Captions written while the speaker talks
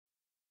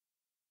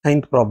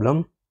Ninth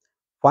problem.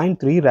 Find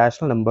three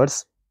rational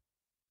numbers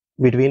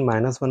between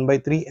 -1 by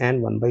 3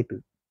 and 1 by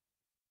 2.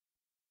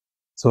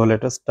 So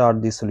let us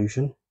start the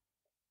solution.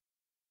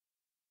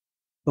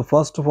 So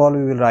first of all,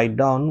 we will write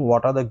down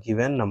what are the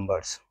given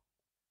numbers.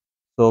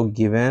 So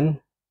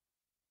given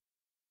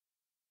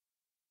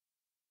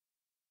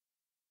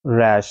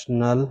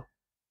rational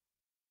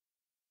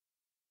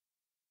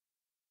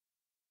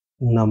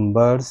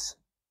numbers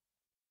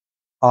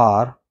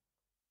are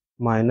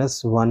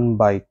 -1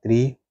 by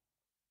 3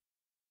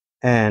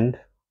 and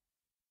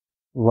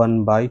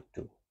 1 by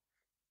 2.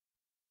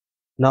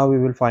 Now we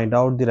will find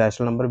out the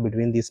rational number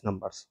between these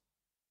numbers.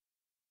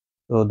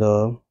 So the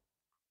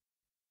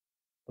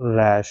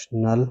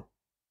rational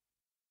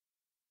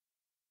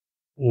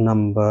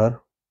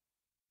number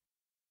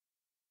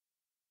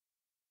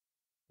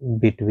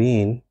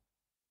between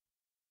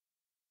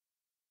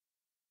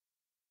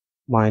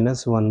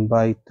 -1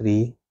 by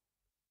 3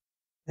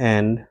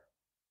 and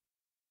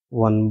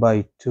 1 by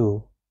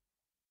 2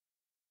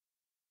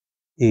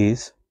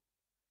 is,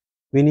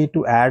 we need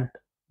to add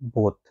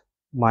both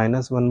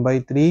 -1 by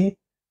 3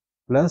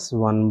 plus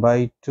 1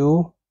 by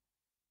 2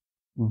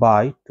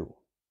 by 2.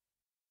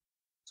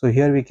 So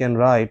here we can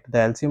write the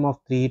LCM of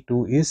 3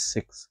 2 is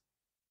 6.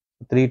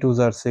 3 2s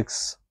are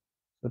 6,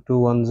 so 2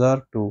 1s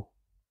are 2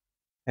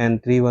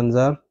 and 3 1s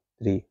are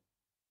 3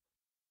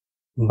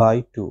 by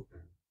 2.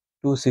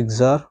 2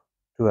 6 are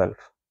 12.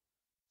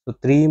 So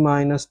 3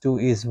 minus 2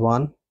 is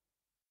 1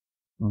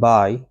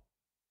 by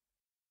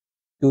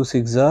 2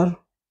 6 are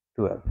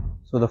 12.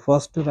 So the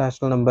first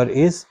rational number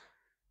is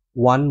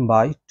 1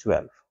 by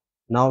 12.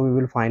 Now we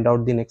will find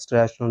out the next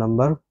rational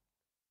number.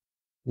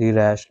 The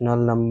rational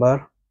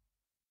number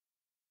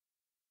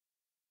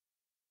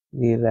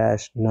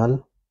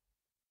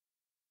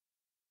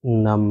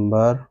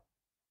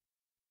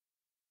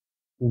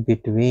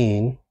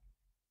between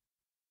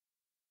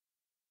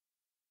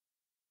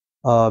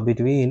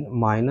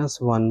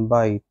 -1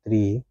 by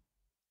 3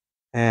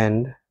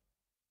 and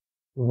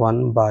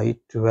 1 by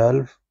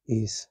 12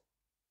 is,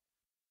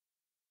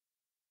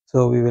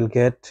 so we will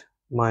get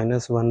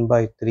 -1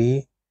 by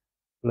 3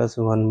 plus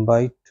 1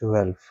 by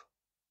 12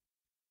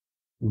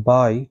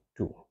 by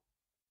 2.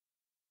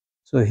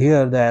 So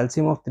here the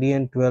LCM of 3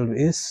 and 12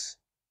 is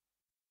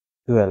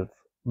 12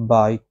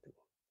 by 2.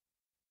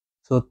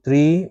 So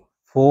 3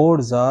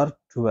 4s are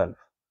 12.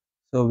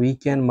 So we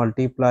can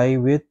multiply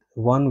with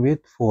 1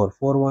 with 4.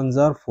 4 1s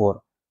are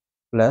 4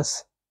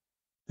 plus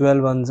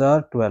 12 1s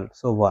are 12.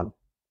 So 1.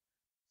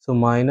 So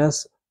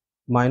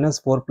minus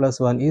 4 plus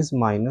 1 is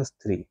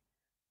 -3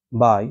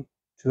 by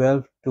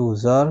 12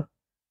 2s are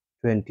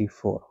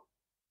 24.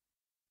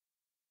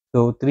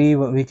 So 3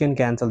 we can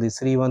cancel these.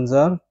 3 1s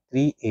are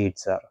 3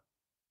 8s are.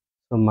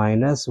 So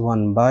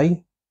 -1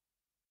 by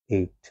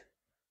 8.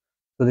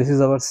 So this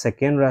is our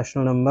second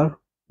rational number.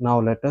 Now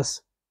let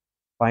us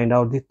find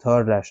out the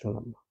third rational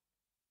number.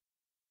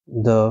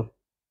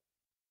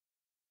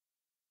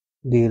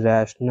 The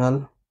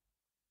rational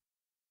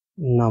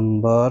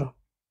number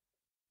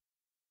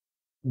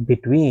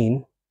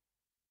between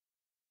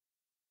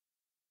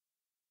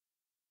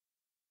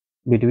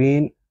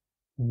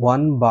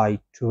 1 by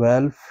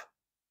 12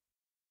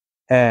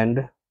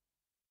 and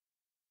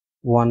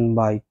 1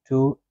 by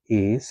 2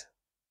 is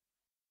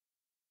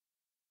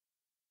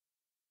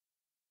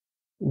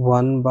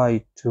 1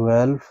 by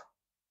 12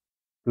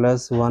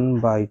 plus 1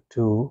 by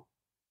 2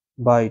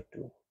 by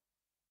 2.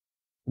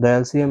 The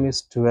LCM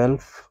is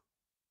 12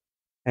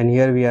 and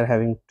here we are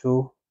having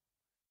 2.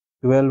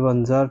 12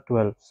 ones are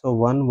 12, so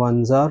 1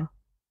 ones are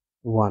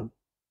 1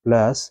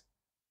 plus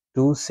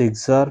 2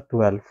 6 are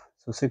 12,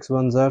 so 6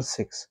 ones are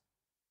 6.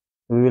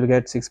 We will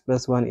get 6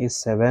 plus 1 is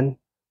 7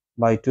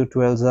 by 2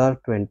 12s are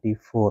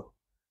 24.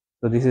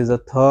 So this is the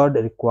third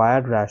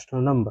required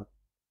rational number.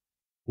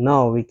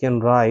 Now we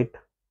can write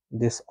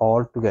this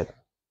all together.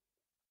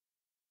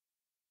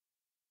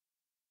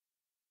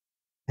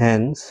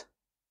 Hence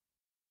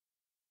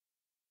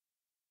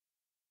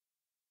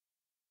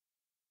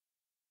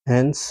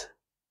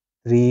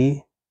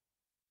three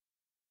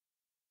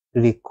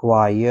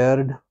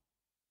required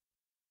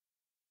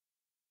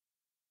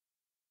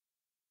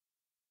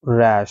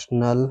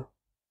rational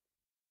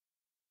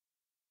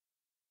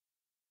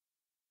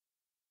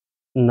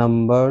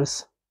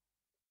numbers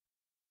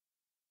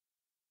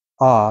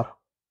are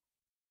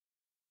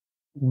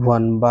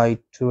 1 by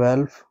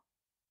 12,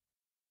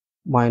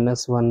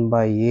 -1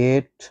 by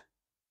 8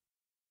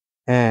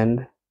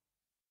 and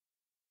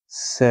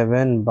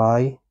 7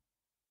 by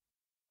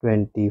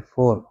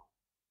 24.